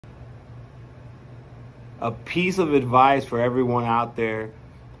A piece of advice for everyone out there: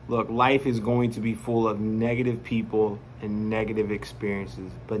 look, life is going to be full of negative people and negative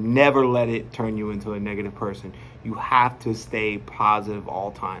experiences, but never let it turn you into a negative person. You have to stay positive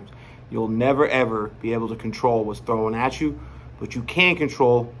all times. You'll never ever be able to control what's thrown at you, but you can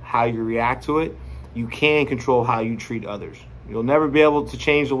control how you react to it. You can control how you treat others. You'll never be able to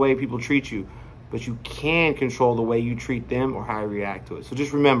change the way people treat you, but you can control the way you treat them or how you react to it. So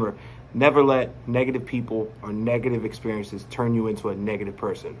just remember, never let negative people or negative experiences turn you into a negative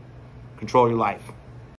person. Control your life.